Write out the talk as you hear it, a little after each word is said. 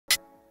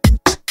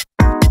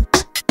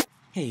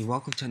Hey,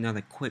 welcome to another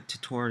quick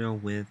tutorial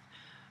with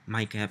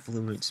Mike at Blue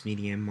Roots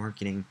Media and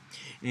Marketing.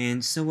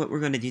 And so what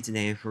we're going to do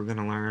today is we're going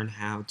to learn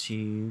how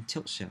to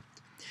tilt shift.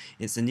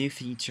 It's a new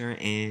feature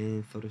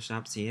in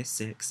Photoshop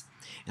CS6,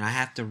 and I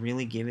have to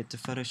really give it to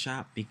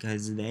Photoshop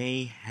because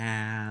they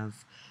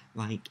have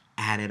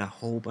added a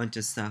whole bunch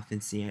of stuff in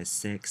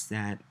CS6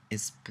 that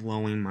is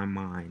blowing my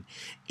mind.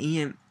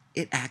 And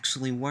it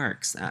actually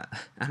works. I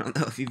don't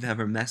know if you've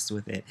ever messed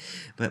with it,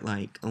 but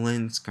like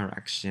lens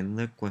correction,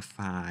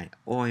 liquify,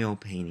 oil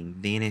painting,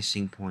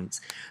 vanishing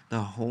points,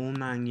 the whole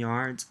 9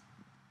 yards,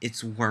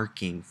 it's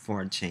working for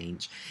a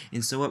change.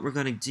 And so what we're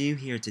going to do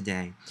here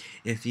today,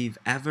 if you've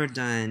ever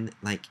done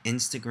like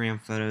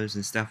Instagram photos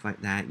and stuff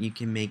like that, you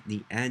can make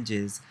the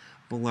edges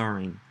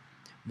blur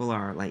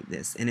like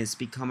this, and it's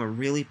become a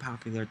really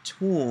popular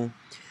tool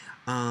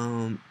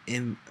and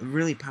a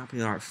really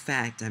popular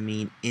effect,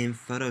 in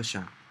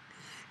Photoshop.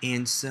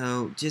 And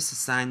so, just a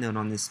side note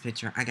on this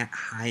picture, I got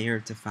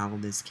hired to follow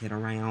this kid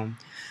around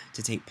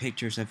to take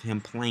pictures of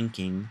him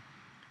planking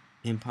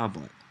in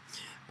public.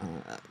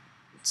 Uh,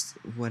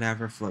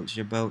 Whatever floats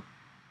your boat,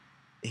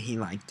 he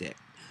liked it.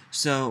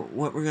 So,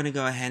 what we're going to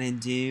go ahead and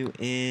do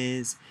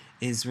is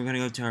we're going to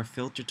go to our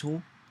filter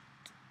tool,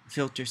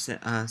 filter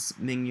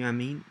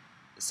menu,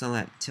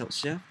 select tilt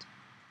shift.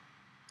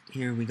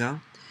 Here we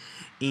go.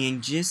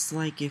 And just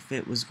like if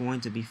it was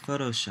going to be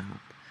Photoshop,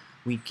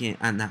 we can,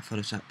 not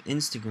Photoshop,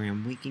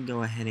 Instagram, we can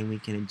go ahead and we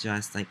can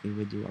adjust like we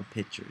would do our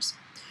pictures.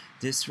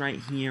 This right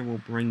here will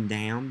bring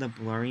down the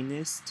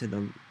blurriness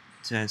to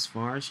as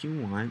far as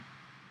you want,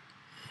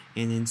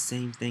 and then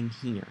same thing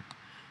here.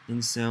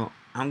 And so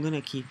I'm gonna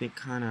keep it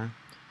kind of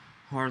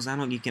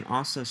horizontal. You can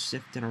also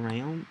shift it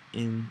around,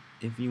 and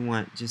if you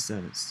want just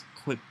a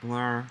quick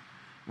blur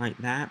like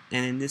that,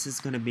 and then this is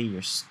gonna be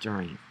your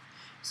strength.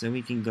 So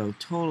we can go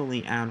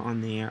totally out on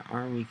there,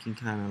 or we can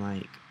kind of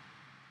like,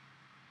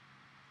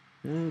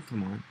 oh,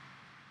 come on.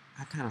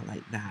 I kind of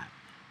like that.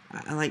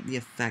 I like the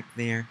effect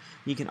there.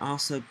 You can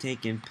also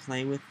take and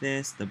play with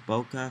this, the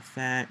bokeh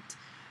effect.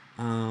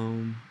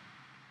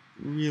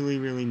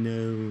 Really,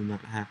 no,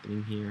 not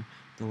happening here.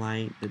 The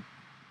light, the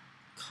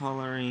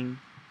coloring,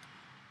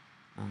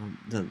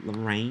 the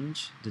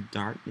range, the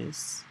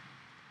darkness,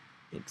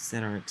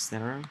 etc.,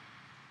 etc. You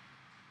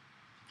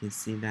can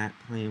see that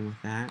playing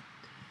with that.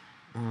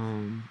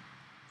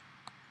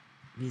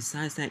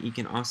 Besides that, you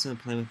can also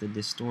play with the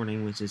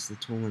distorting, which is the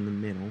tool in the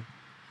middle,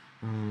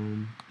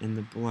 and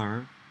the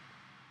blur.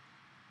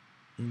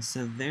 And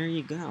so there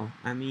you go.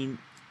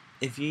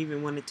 If you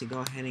even wanted to go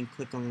ahead and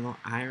click on the little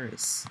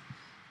iris,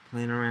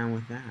 playing around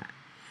with that.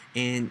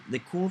 And the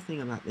cool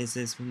thing about this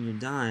is when you're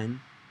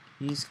done,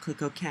 you just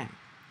click OK.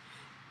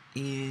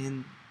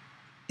 And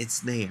it's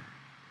there.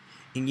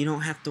 And you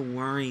don't have to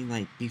worry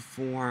like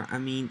before.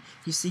 You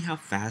see how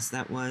fast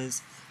that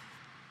was?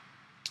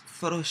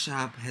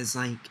 Photoshop has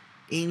like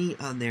any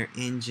of their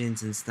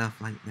engines and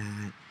stuff like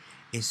that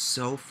is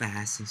so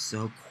fast and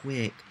so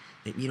quick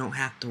that you don't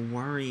have to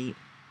worry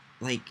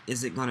like,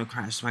 is it going to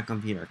crash my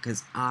computer?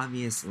 Because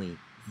obviously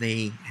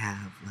they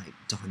have like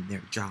done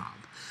their job.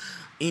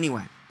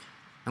 Anyway,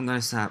 I'm going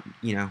to stop,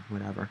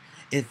 whatever.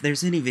 If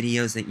there's any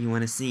videos that you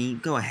want to see,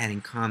 go ahead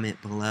and comment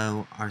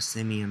below or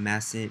send me a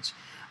message.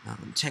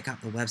 Check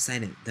out the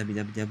website at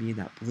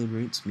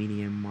www.blue-roots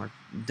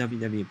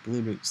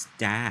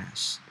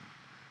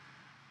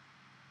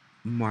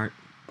I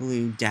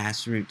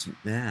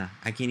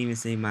can't even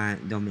say my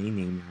domain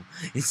name now.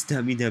 It's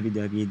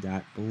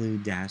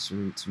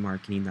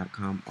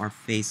www.blue-rootsmarketing.com or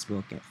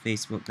Facebook at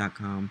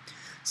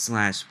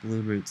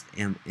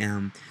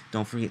facebook.com/bluerootsmm.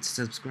 Don't forget to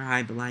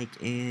subscribe,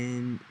 like,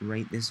 and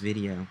rate this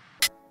video.